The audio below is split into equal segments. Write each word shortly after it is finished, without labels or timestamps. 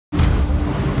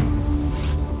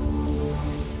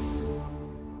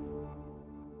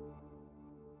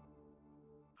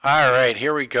Alright,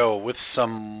 here we go with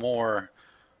some more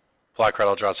Black Red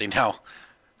Eldrazi. Now,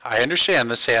 I understand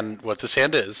this hand, what this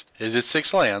hand is. It is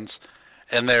 6 lands,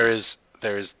 and there is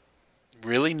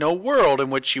really no world in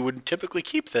which you would typically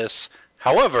keep this.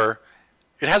 However,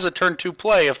 it has a turn 2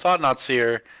 play of Thought-Knot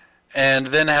Seer, and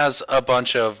then has a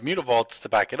bunch of Mutavaults to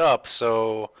back it up,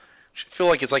 so I feel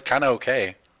like it's like kind of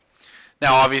okay.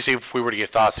 Now, obviously, if we were to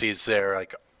get Thoughtseize there,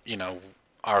 like, you know,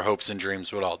 our hopes and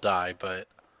dreams would all die, but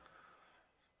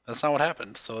that's not what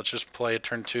happened. So let's just play a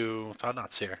turn 2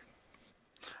 Thought-Knot Seer.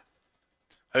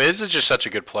 I mean, this is just such a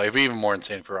good play. It'd be even more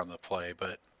insane if we were on the play,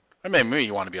 but I mean, maybe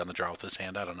you want to be on the draw with this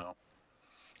hand. I don't know.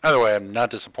 Either way, I'm not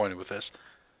disappointed with this.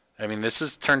 I mean, this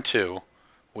is turn 2.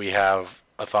 We have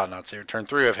a Thought-Knot Seer. Turn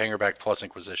 3, we have Hangerback plus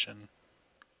Inquisition.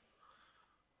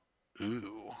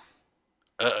 Ooh.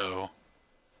 Uh-oh.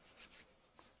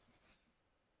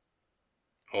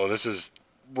 Oh, this is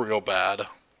real bad.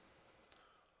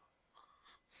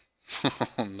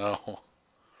 Oh, no.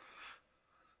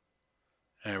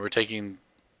 And we're taking...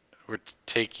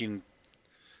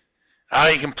 Ah,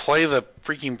 you can play the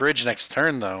freaking bridge next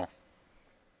turn, though.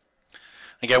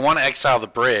 Like, I want to exile the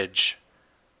bridge.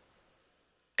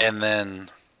 And then...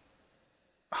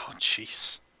 Oh,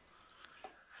 jeez.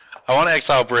 I want to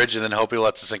exile bridge and then hope he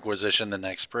lets us Inquisition the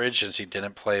next bridge since he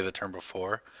didn't play the turn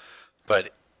before.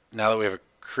 But now that we have a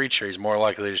creature, he's more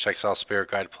likely to just exile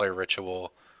Spirit Guide, play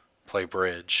Ritual, play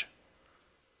bridge.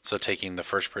 So taking the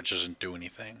first bridge doesn't do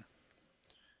anything.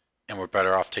 And we're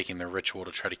better off taking the Ritual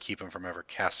to try to keep him from ever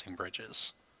casting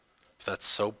bridges. But that's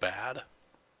so bad.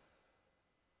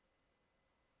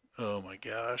 Oh my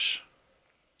gosh.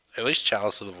 At least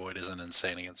Chalice of the Void isn't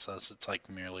insane against us. It's like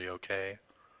merely okay.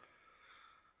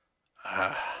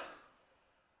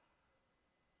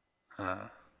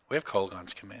 We have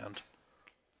Kolaghan's Command.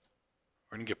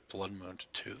 We're going to get Blood Moon to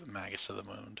 2, the Magus of the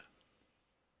Moon.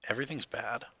 Everything's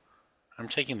bad. I'm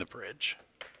taking the bridge.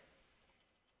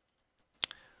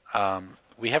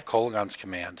 We have Kolaghan's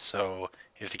Command, so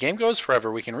if the game goes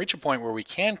forever, we can reach a point where we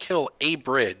can kill a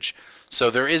bridge. So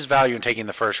there is value in taking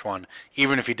the first one,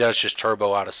 even if he does just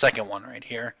turbo out a second one right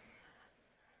here.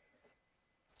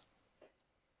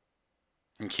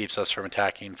 And keeps us from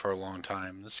attacking for a long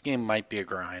time. This game might be a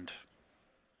grind.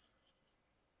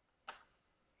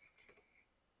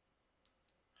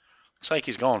 Looks like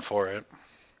he's going for it.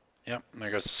 Yep, there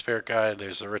goes the Spirit Guide,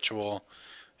 there's the Ritual,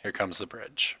 here comes the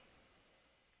bridge.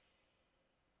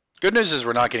 Good news is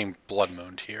we're not getting Blood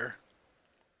Mooned here.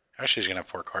 Actually, he's going to have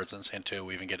 4 cards in his hand too,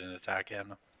 we even get an attack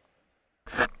in.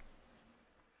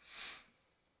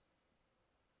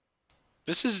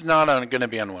 This is not going to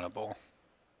be unwinnable.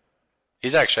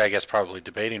 He's actually, I guess, probably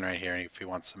debating right here if he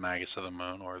wants the Magus of the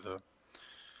Moon or the...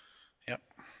 Yep.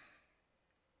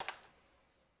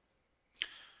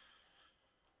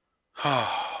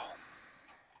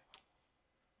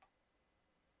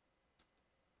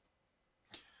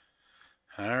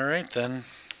 Alright then.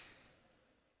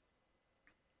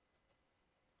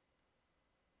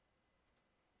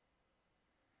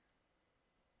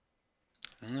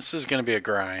 And this is going to be a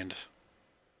grind.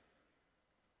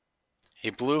 He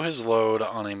blew his load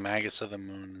on a Magus of the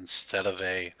Moon instead of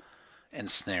a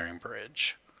Ensnaring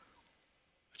Bridge.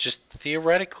 Which is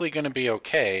theoretically going to be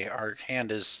okay. Our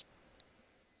hand is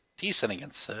decent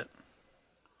against it.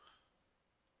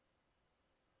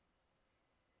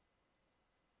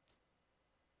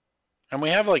 And we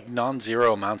have like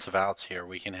non-zero amounts of outs here.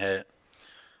 We can hit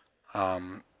our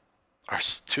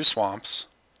 2 swamps.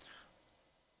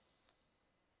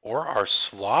 Or our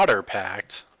Slaughter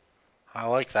Pact. I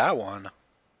like that one.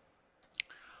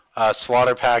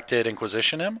 Slaughter Pacted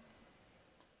Inquisition him.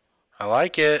 I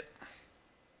like it.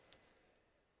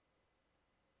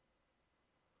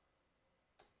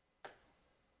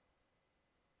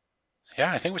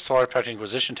 Yeah, I think we Slaughter Pacted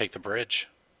Inquisition, take the bridge.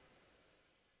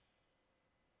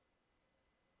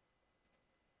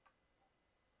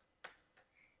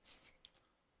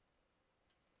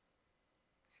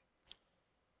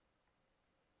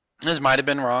 This might have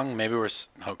been wrong. Maybe we're...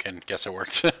 Okay, guess it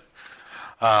worked.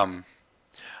 I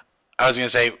was going to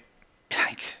say,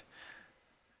 like,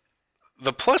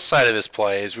 the plus side of this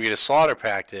play is we get a Slaughter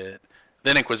Pact it,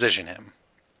 then Inquisition him,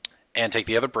 and take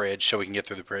the other bridge so we can get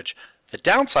through the bridge. The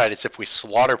downside is if we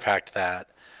Slaughter Pact that,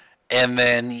 and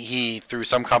then he, through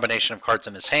some combination of cards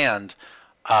in his hand,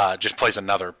 just plays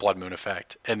another Blood Moon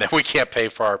effect, and then we can't pay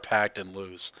for our pact and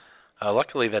lose.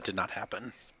 Luckily, that did not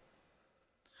happen.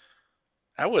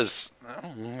 That was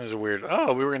a weird...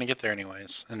 Oh, we were going to get there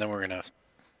anyways. And then we're going to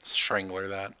Strangler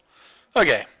that.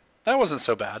 Okay, that wasn't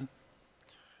so bad.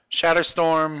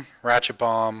 Shatterstorm, Ratchet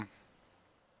Bomb.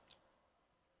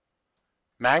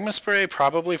 Magma Spray,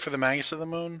 probably for the Magus of the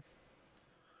Moon.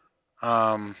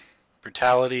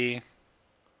 Brutality.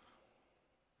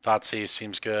 Thoughtseize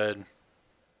seems good.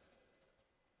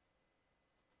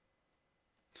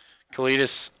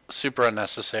 Kalitas, super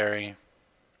unnecessary.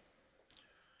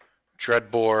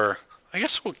 Dreadbore. I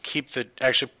guess we'll keep the...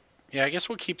 Actually, yeah, I guess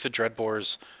we'll keep the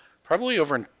Dreadbores probably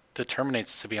over the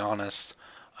Terminates, to be honest.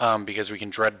 Because we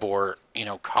can Dreadbore, you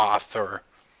know, Koth or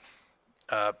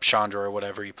Chandra or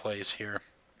whatever he plays here.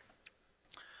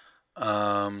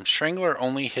 Strangler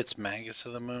only hits Magus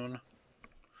of the Moon.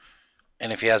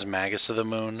 And if he has Magus of the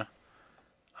Moon,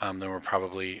 then we're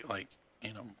probably, like,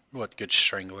 you know, what good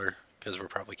Strangler, because we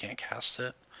probably can't cast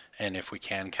it. And if we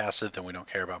can cast it, then we don't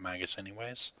care about Magus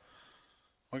anyways.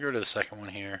 We'll go to the second one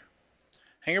here.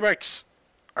 Hangerbacks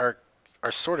are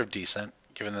sort of decent,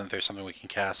 given that there's something we can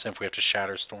cast, and if we have to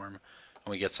Shatter Storm,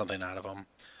 and we get something out of them.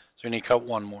 So we need to cut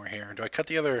one more here. Do I cut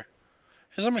the other?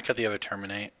 I'm going to cut the other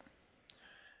Terminate.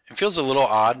 It feels a little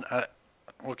odd.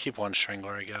 We'll keep one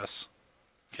Strangler, I guess,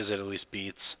 because it at least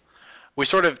beats. We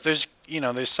sort of, there's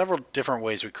several different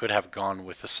ways we could have gone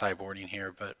with the sideboarding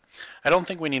here, but I don't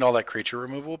think we need all that creature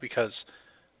removal because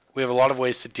we have a lot of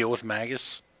ways to deal with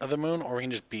Magus of the Moon, or we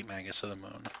can just beat Magus of the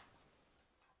Moon.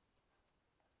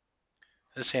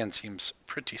 This hand seems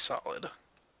pretty solid.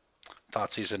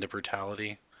 Thoughtseize into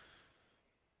Brutality.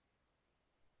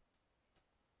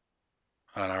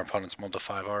 And our opponent's mulled to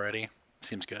 5 already.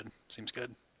 Seems good. Seems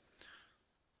good.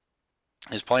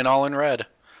 He's playing all in red.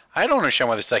 I don't understand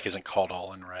why this deck isn't called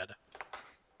all in red.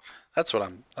 That's what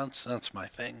I'm. That's my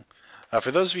thing.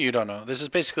 For those of you who don't know, this is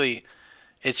basically,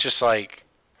 it's just like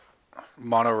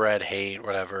mono red hate,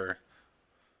 whatever.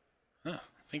 I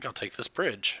think I'll take this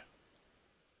bridge.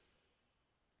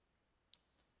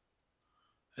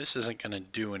 This isn't going to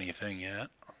do anything yet.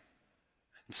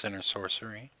 Center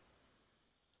sorcery.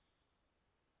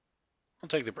 I'll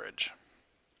take the bridge.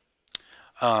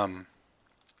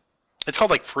 It's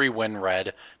called like free win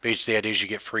red. Basically, the idea is you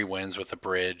get free wins with the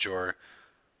bridge or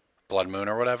Blood Moon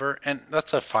or whatever, and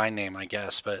that's a fine name, I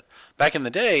guess. But back in the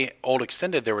day, old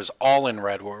extended, there was all in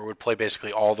red where it would play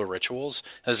basically all the rituals.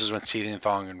 This is when Seething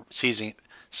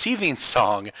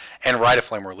Song and Rite of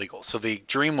Flame were legal. So the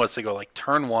dream was to go like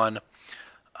turn one,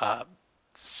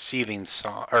 Seething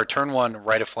Song, or turn one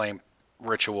Rite of Flame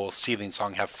ritual, Seething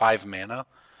Song, have 5 mana,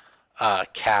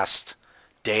 cast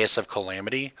Deus of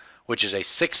Calamity, which is a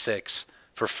 6/6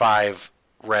 for 5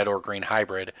 red or green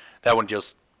hybrid. That one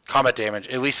deals combat damage,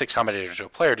 at least 6 combat damage to a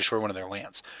player, destroy one of their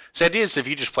lands. So the idea is if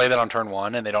you just play that on turn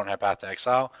 1 and they don't have Path to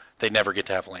Exile, they never get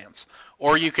to have lands.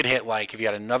 Or you could hit, like, if you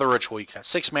had another ritual, you could have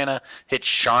 6 mana, hit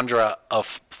Chandra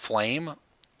of Flame,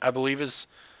 I believe is...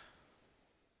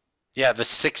 Yeah,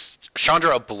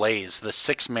 Chandra Ablaze, the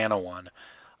 6 mana one.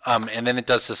 And then it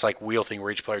does this like wheel thing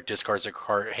where each player discards a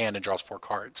card hand and draws 4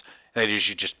 cards. And you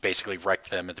just basically wreck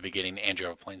them at the beginning and you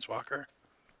have a Planeswalker.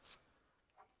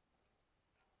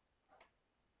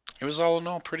 It was all in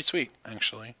all pretty sweet,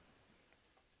 actually.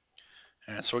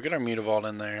 Alright, so we'll get our Mutavault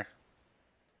in there.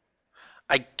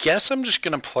 I guess I'm just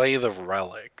going to play the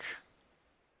Relic.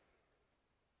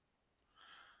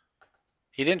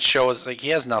 He didn't show us, like, he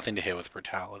has nothing to hit with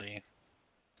Brutality.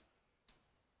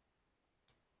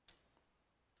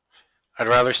 I'd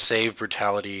rather save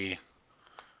Brutality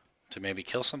to maybe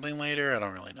kill something later. I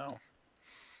don't really know.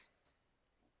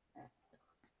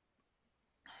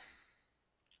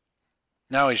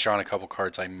 Now he's drawn a couple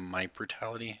cards. I might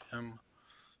Brutality him.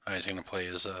 Oh, he's going to play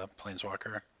his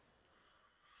Planeswalker.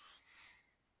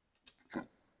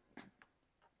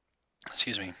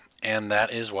 Excuse me. And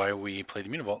that is why we play the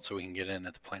Mutavault, so we can get in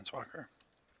at the Planeswalker.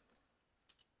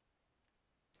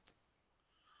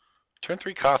 Turn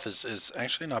 3 Koth is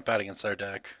actually not bad against our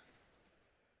deck.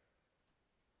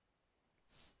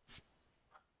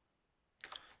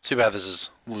 Too bad this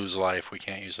is lose life. We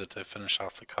can't use it to finish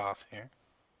off the Koth here.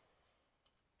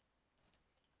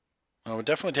 Well, we're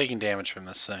definitely taking damage from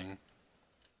this thing.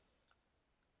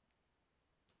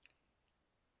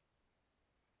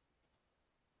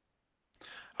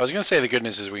 I was going to say the good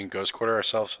news is we can Ghost Quarter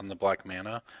ourselves on the black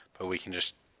mana, but we can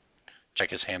just check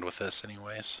his hand with this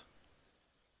anyways.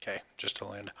 Okay, just a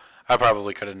land. I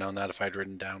probably could have known that if I'd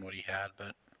written down what he had,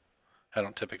 but I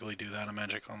don't typically do that in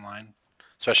Magic Online.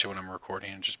 Especially when I'm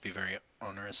recording, and just be very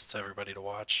onerous to everybody to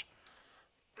watch.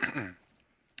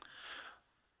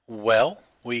 Well,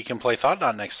 we can play Thought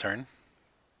Knot next turn.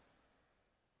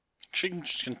 Actually, I'm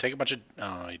just going to take a bunch of...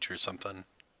 Oh, he drew something.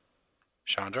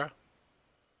 Chandra?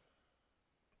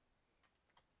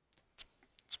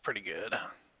 It's pretty good.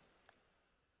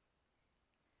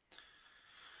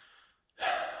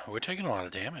 We're taking a lot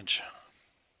of damage.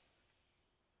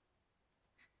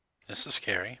 This is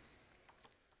scary.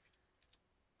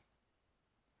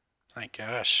 My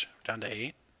gosh, down to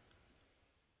 8.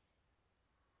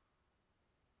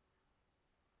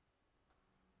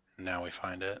 Now we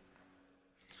find it.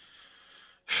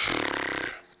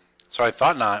 So I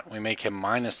thought not. We make him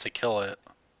minus to kill it.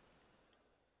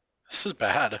 This is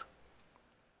bad.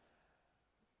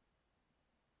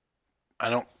 I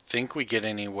don't think we get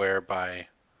anywhere by...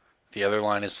 The other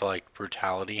line is to, like,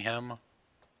 brutality him.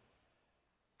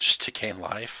 Just to gain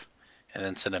life. And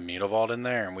then send a Mutavault in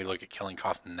there, and we look at killing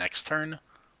Koth next turn.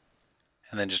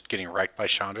 And then just getting wrecked by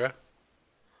Chandra.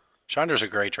 Chandra's a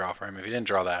great draw for him. If he didn't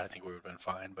draw that, I think we would have been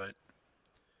fine, but...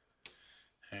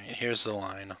 Alright, here's the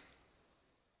line.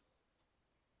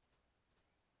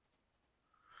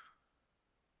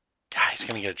 God, he's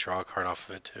going to get a draw card off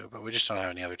of it too, but we just don't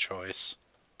have any other choice.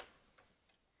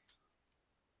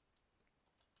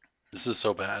 This is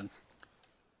so bad.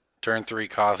 Turn 3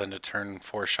 Koth into turn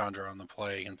 4 Chandra on the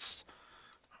play against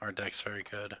our deck's very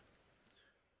good.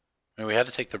 I mean, we had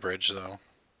to take the bridge though.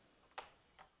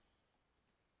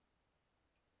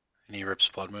 And he rips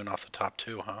Blood Moon off the top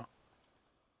too, huh?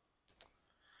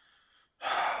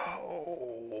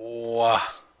 Oh.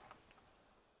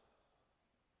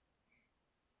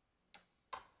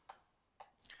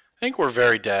 I think we're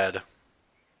very dead.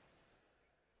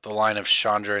 The line of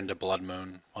Chandra into Blood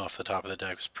Moon off the top of the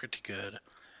deck was pretty good.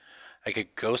 I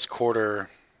could Ghost Quarter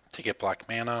to get black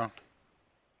mana.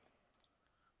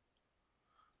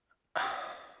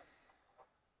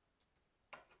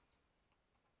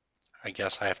 I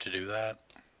guess I have to do that.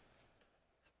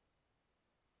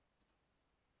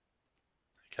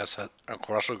 I guess that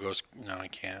Crushal Ghost... No, I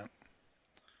can't.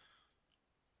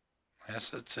 I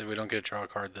guess it's we don't get a draw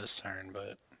card this turn,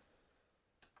 but...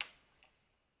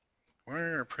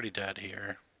 We're pretty dead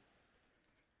here.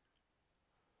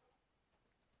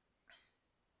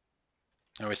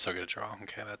 Oh, we still get a draw.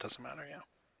 Okay, that doesn't matter, yeah.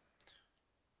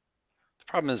 The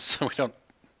problem is we don't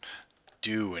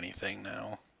do anything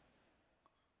now.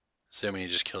 Assuming he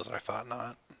just kills our Thought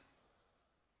Knot.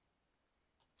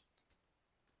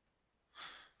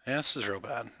 Yeah, this is real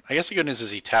bad. I guess the good news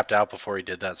is he tapped out before he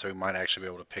did that, so he might actually be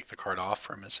able to pick the card off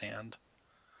from his hand.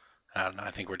 I don't know,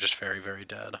 I think we're just very, very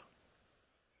dead.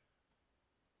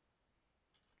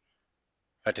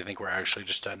 I do think we're actually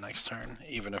just dead next turn,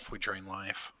 even if we drain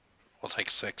life. We'll take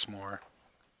 6 more.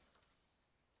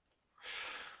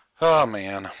 Oh,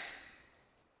 man.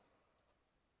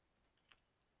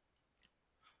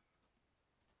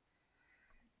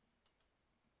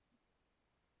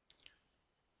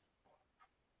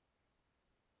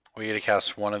 We get to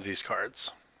cast one of these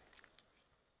cards.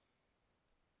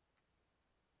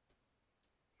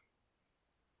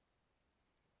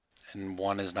 And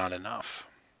one is not enough.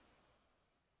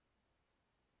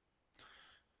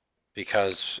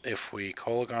 Because if we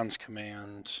Kolaghan's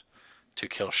Command to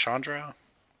kill Chandra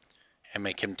and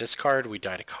make him discard, we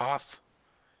die to Koth.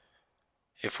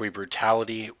 If we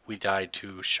Brutality, we die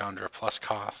to Chandra plus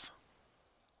Koth.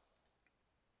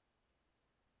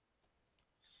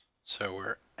 So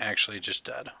we're actually just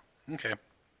dead. Okay.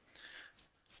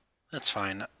 That's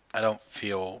fine. I don't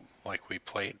feel like we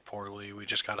played poorly. We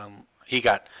just got I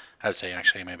would say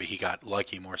actually maybe he got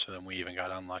lucky more so than we even got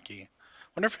unlucky.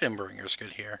 Wonder if Emberinger's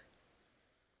good here.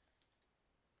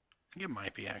 I think it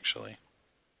might be actually.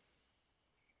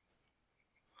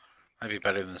 Might be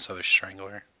better than this other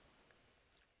Strangler.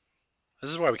 This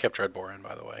is why we kept Dreadbore in,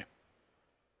 by the way.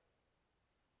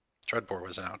 Dreadbore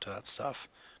wasn't out to that stuff.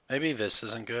 Maybe this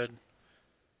isn't good.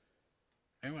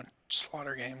 Maybe we want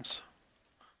Slaughter Games.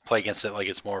 Play against it like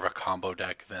it's more of a combo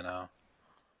deck than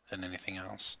anything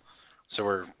else.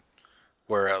 So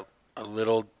we're a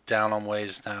little down on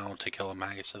ways now to kill a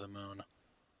Magus of the Moon.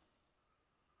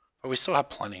 But we still have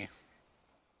plenty.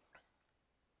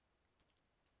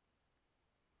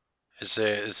 Is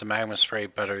the Magma Spray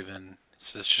better than...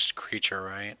 It's just creature,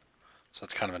 right? So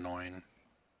that's kind of annoying.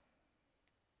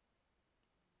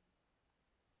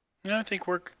 Yeah, I think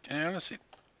we're... honestly,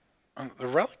 the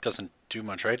Relic doesn't do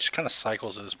much, right? It just kind of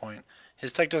cycles at this point.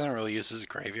 His deck doesn't really use his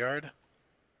graveyard.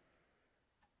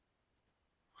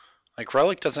 Like,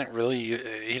 Relic doesn't really...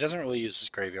 He doesn't really use his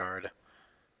graveyard.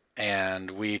 And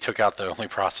we took out the only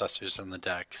processors in the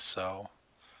deck, so...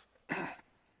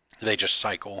 They just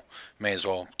cycle. May as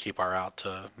well keep our out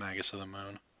to Magus of the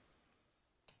Moon.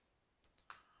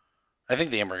 I think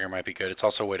the Emberinger might be good. It's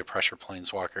also a way to pressure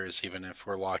Planeswalkers, even if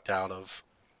we're locked out of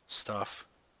stuff.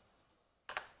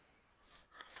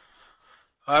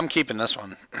 I'm keeping this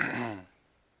one.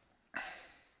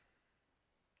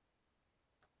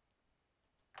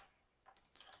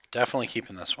 Definitely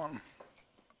keeping this one.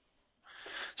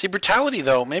 See, Brutality,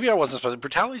 though, maybe I wasn't supposed to...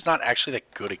 Brutality's not actually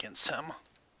that good against him.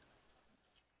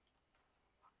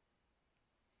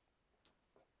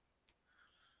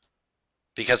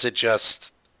 Because it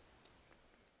just,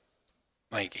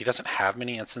 like, he doesn't have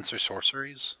many instants or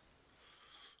sorceries.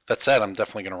 That said, I'm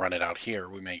definitely going to run it out here.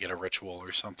 We may get a ritual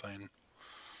or something.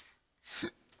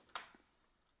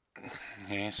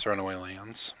 Okay, he's throwing away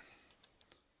lands.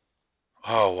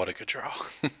 Oh, what a good draw.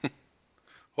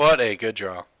 What a good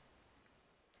draw.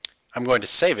 I'm going to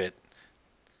save it.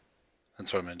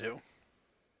 That's what I'm going to do.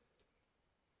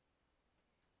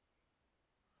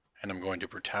 And I'm going to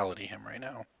brutality him right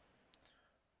now.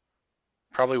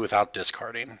 Probably without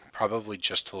discarding. Probably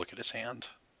just to look at his hand.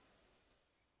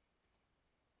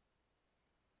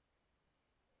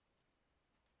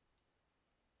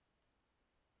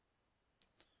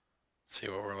 Let's see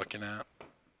what we're looking at.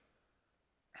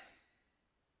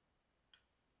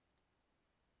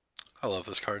 I love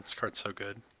this card. This card's so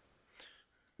good.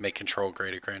 Make control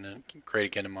great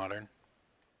again in Modern.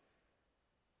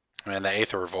 And the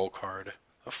Aether Revolt card,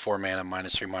 a 4 mana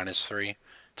 -3/-3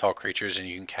 to all creatures, and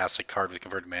you can cast a card with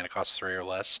converted mana cost 3 or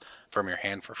less from your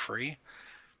hand for free.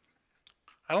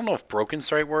 I don't know if broken's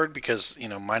the right word because, you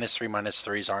know,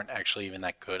 -3/-3s aren't actually even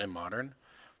that good in Modern.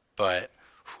 But,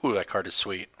 whew, that card is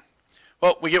sweet.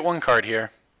 Well, we get one card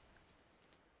here.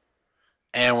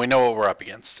 And we know what we're up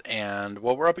against. And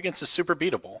what we're up against is super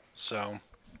beatable. So,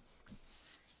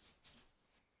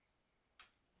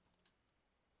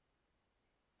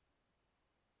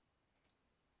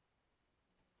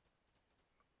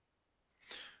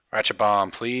 Ratchet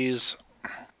Bomb, please.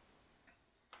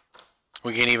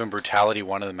 We can even Brutality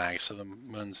one of the Magus of the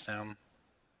Moons down.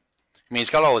 I mean, he's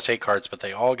got all his 8 cards, but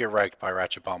they all get wrecked by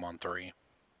Ratchet Bomb on 3.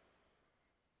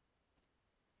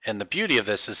 And the beauty of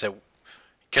this is that,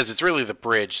 because it's really the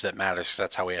bridge that matters, because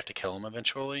that's how we have to kill him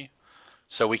eventually.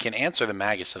 So we can answer the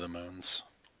Magus of the Moons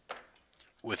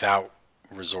without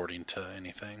resorting to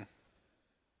anything.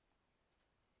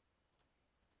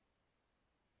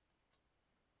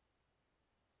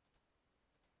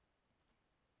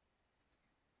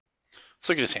 Let's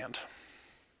look at his hand.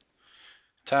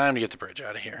 Time to get the bridge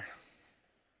out of here.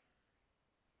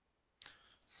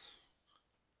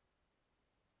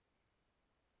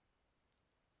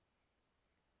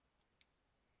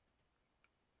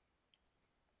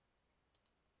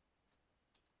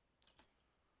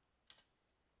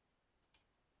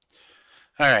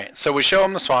 Alright, so we show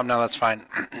him the swamp now, that's fine.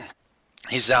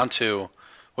 He's down to, well,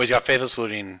 he's got Faithless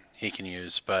Looting he can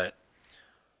use, but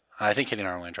I think hitting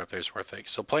our land drop there is worth it.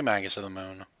 So play Magus of the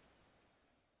Moon.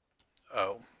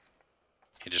 Oh.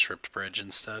 He just ripped Bridge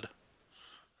instead.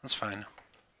 That's fine.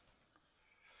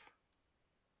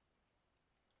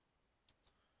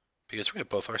 Because we have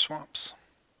both our swamps.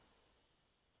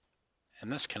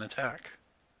 And this can attack.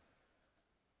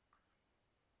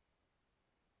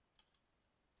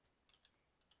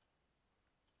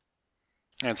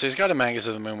 And so he's got a Magus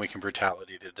of the Moon we can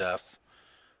Brutality to death.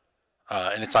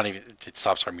 And it's not even, it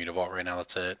stops our Mutavault right now,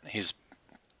 that's it. He's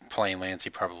playing lands he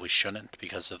probably shouldn't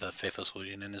because of the Faithless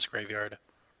Looting in his graveyard.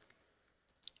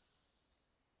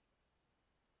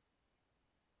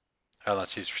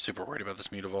 Unless he's super worried about this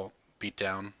Mutavault beat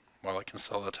down while it can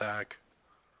still attack.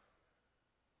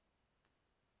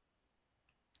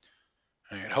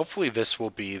 Alright, hopefully this will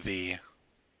be the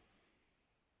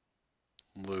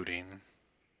looting.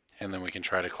 And then we can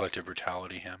try to Collective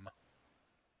Brutality him.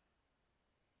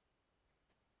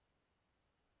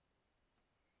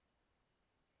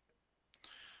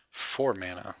 Four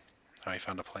mana. Oh, he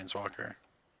found a Planeswalker.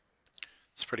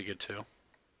 It's pretty good too.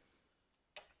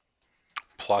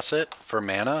 Plus it for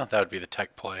mana, that would be the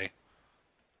tech play.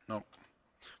 Nope.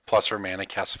 Plus for mana,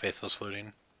 cast Faithless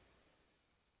Looting.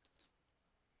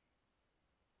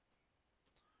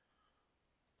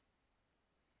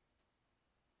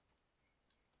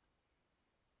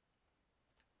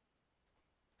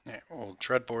 Alright, we'll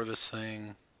Dreadbore this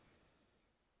thing.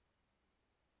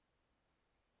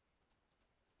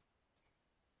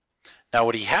 Now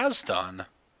what he has done,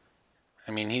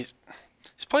 I mean, he's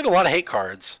played a lot of hate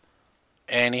cards.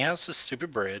 And he has this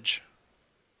stupid bridge.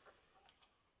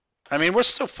 I mean, we're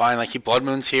still fine. Like, he Blood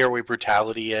Moons here, we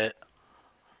Brutality it.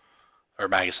 Or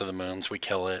Magus of the Moons, we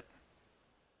kill it.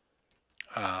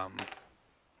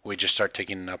 We just start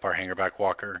taking up our Hangerback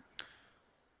Walker.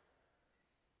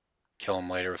 Kill him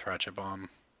later with Ratchet Bomb.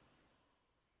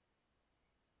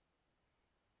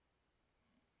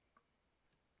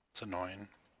 It's annoying.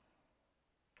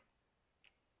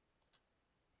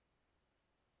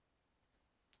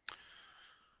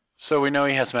 So we know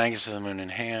he has Magus of the Moon in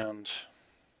hand.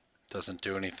 Doesn't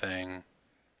do anything.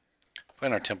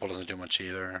 Playing our Temple doesn't do much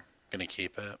either. Gonna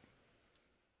keep it.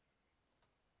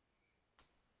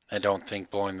 I don't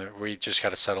think blowing the... We just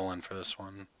gotta settle in for this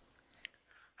one.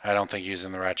 I don't think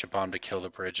using the Ratchet Bomb to kill the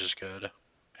bridge is good.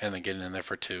 And then getting in there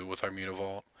for 2 with our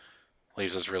Mutavault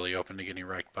leaves us really open to getting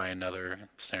wrecked by another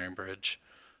Snaring Bridge.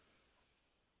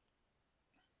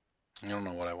 I don't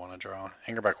know what I want to draw.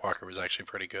 Hangerback Walker was actually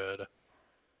pretty good.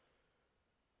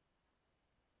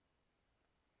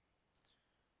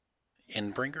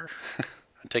 Inbringer?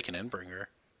 I'm taking Inbringer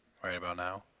right about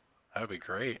now. That would be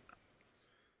great.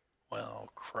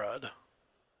 Well, crud.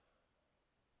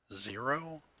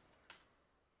 0?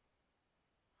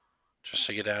 Just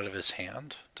to get out of his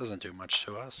hand? Doesn't do much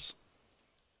to us.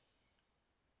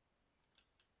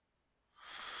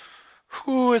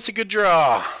 Whew, it's a good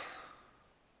draw.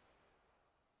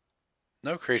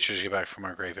 No creatures get back from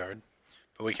our graveyard,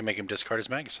 but we can make him discard his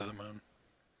Magus of the Moon.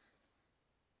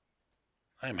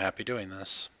 I am happy doing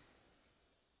this.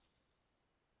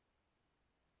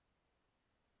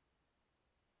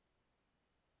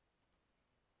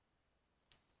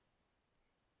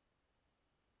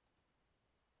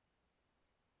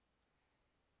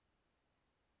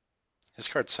 This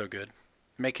card's so good.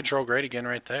 Make control great again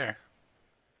right there.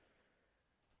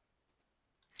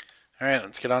 Alright,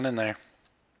 let's get on in there.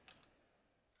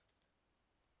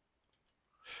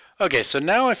 Okay, so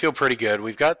now I feel pretty good.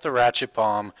 We've got the Ratchet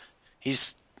Bomb. He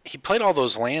played all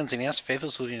those lands and he has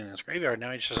Faithless Looting in his graveyard.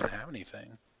 Now he just doesn't have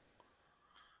anything.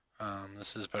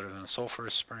 This is better than a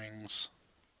Sulphurous Springs.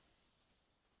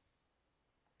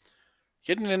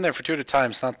 Getting in there for 2 at a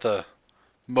time is not the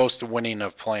most winning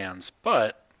of plans,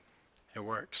 but it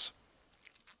works.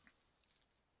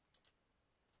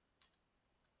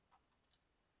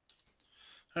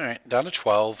 Alright, down to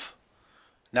 12.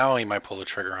 Now he might pull the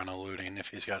trigger on a looting if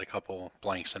he's got a couple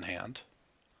blanks in hand.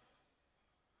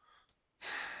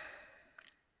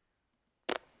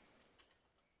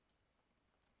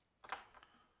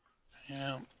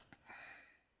 Yeah.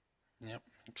 Yep,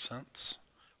 makes sense.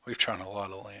 We've drawn a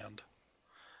lot of land.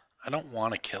 I don't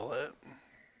want to kill it.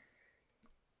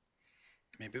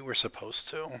 Maybe we're supposed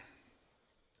to.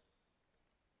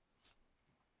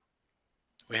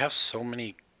 We have so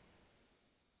many...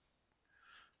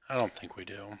 I don't think we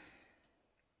do.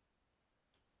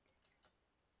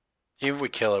 Even if we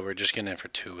kill it, we're just getting in for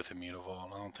 2 with a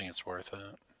Mutavault. I don't think it's worth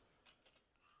it.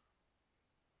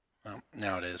 Well,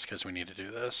 now it is because we need to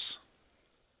do this.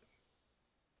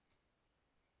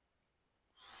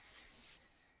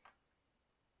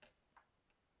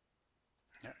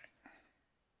 Alright.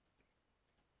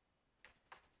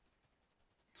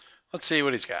 Let's see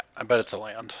what he's got. I bet it's a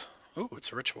land. Ooh,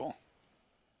 it's a ritual.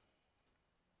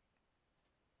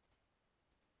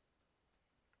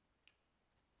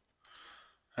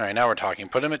 Alright, now we're talking.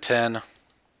 Put him at 10.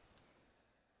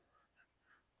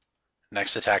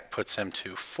 Next attack puts him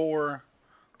to 4.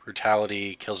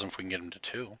 Brutality kills him if we can get him to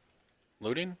 2.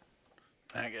 Looting?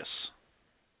 Magus.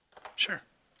 Sure.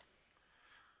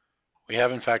 We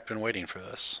have in fact been waiting for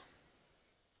this.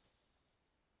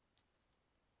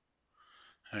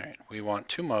 Alright, we want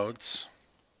 2 modes.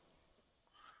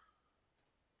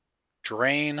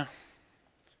 Drain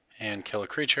and kill a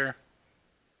creature.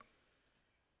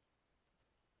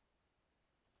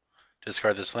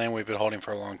 Discard this land. We've been holding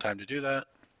for a long time to do that.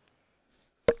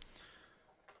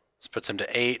 This puts him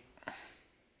to 8. I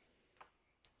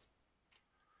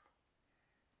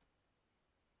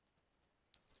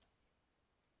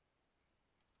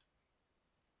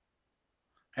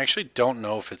actually don't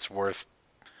know if it's worth...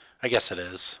 I guess it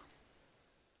is.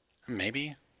 Maybe.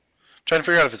 I'm trying to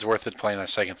figure out if it's worth it playing a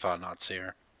second Thought Knot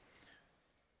Seer.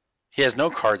 He has no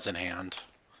cards in hand,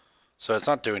 so it's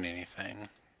not doing anything.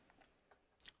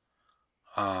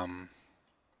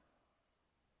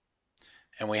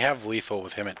 And we have lethal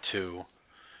with him at 2.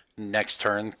 Next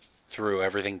turn through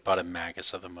everything but a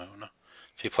Magus of the Moon.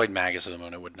 If he played Magus of the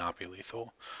Moon, it would not be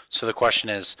lethal. So the question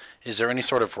is there any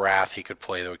sort of Wrath he could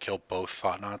play that would kill both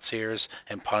Thought Knot Seers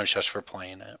and punish us for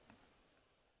playing it?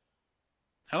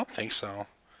 I don't think so.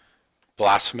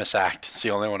 Blasphemous Act is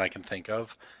the only one I can think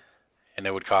of. And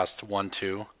it would cost 1,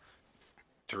 2,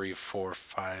 3, 4,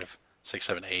 5, 6,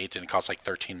 7, 8, and it costs like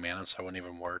 13 mana, so it wouldn't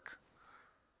even work.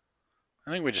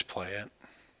 I think we just play it.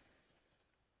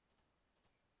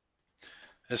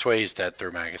 This way he's dead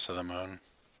through Magus of the Moon.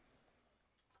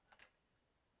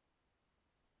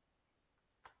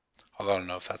 Although I don't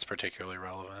know if that's particularly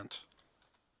relevant.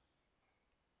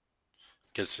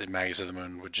 Because Magus of the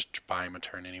Moon would just buy him a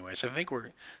turn anyway. So I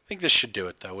think this should do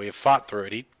it though. We have fought through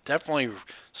it. He definitely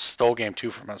stole game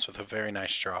 2 from us with a very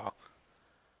nice draw.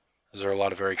 There are a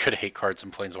lot of very good hate cards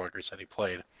and Planeswalkers that he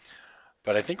played.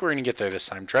 But I think we're going to get there this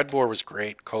time. Dreadbore was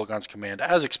great. Kolaghan's Command,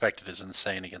 as expected, is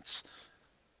insane against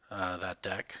that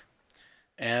deck.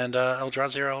 And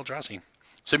Eldrazi or Eldrazi.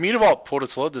 So Mutavault pulled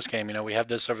its load this game. You know, we have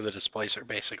this over the Displacer,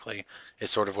 basically,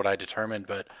 is sort of what I determined.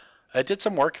 But It did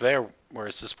some work there,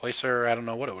 whereas Displacer, I don't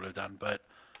know what it would have done, but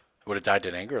it would have died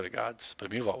in Anger of the Gods.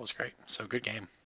 But Mutavault was great, so good game.